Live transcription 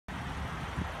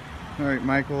Alright,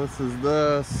 Michael, this is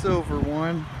the silver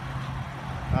one.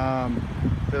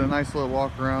 Did a nice little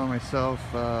walk around myself.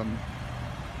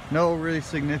 No really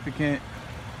significant.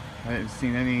 I haven't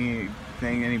seen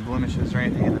anything, any blemishes or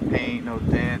anything in the paint, no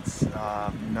dents,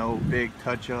 no big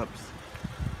touch-ups.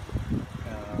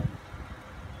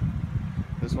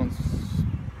 This one's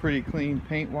pretty clean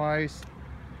paint-wise.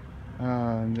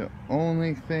 The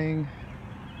only thing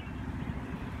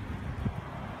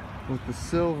with the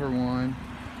silver one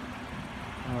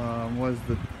was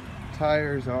the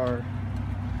tires are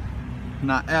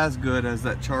not as good as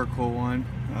that charcoal one.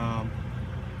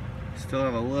 Still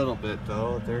have a little bit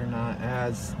though. They're not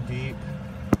as deep.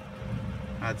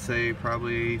 I'd say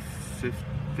probably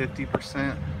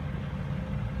 50%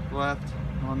 left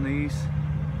on these.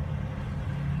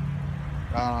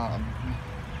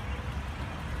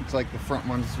 Looks like the front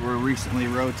ones were recently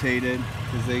rotated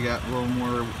because they got a little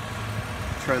more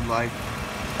tread life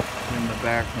than the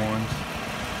back ones.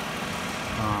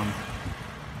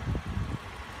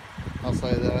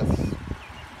 Outside of that, it's a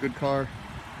good car.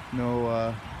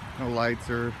 No lights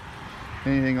or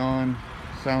anything on.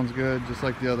 Sounds good, just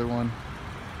like the other one.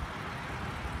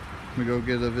 I'm gonna go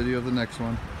get a video of the next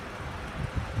one.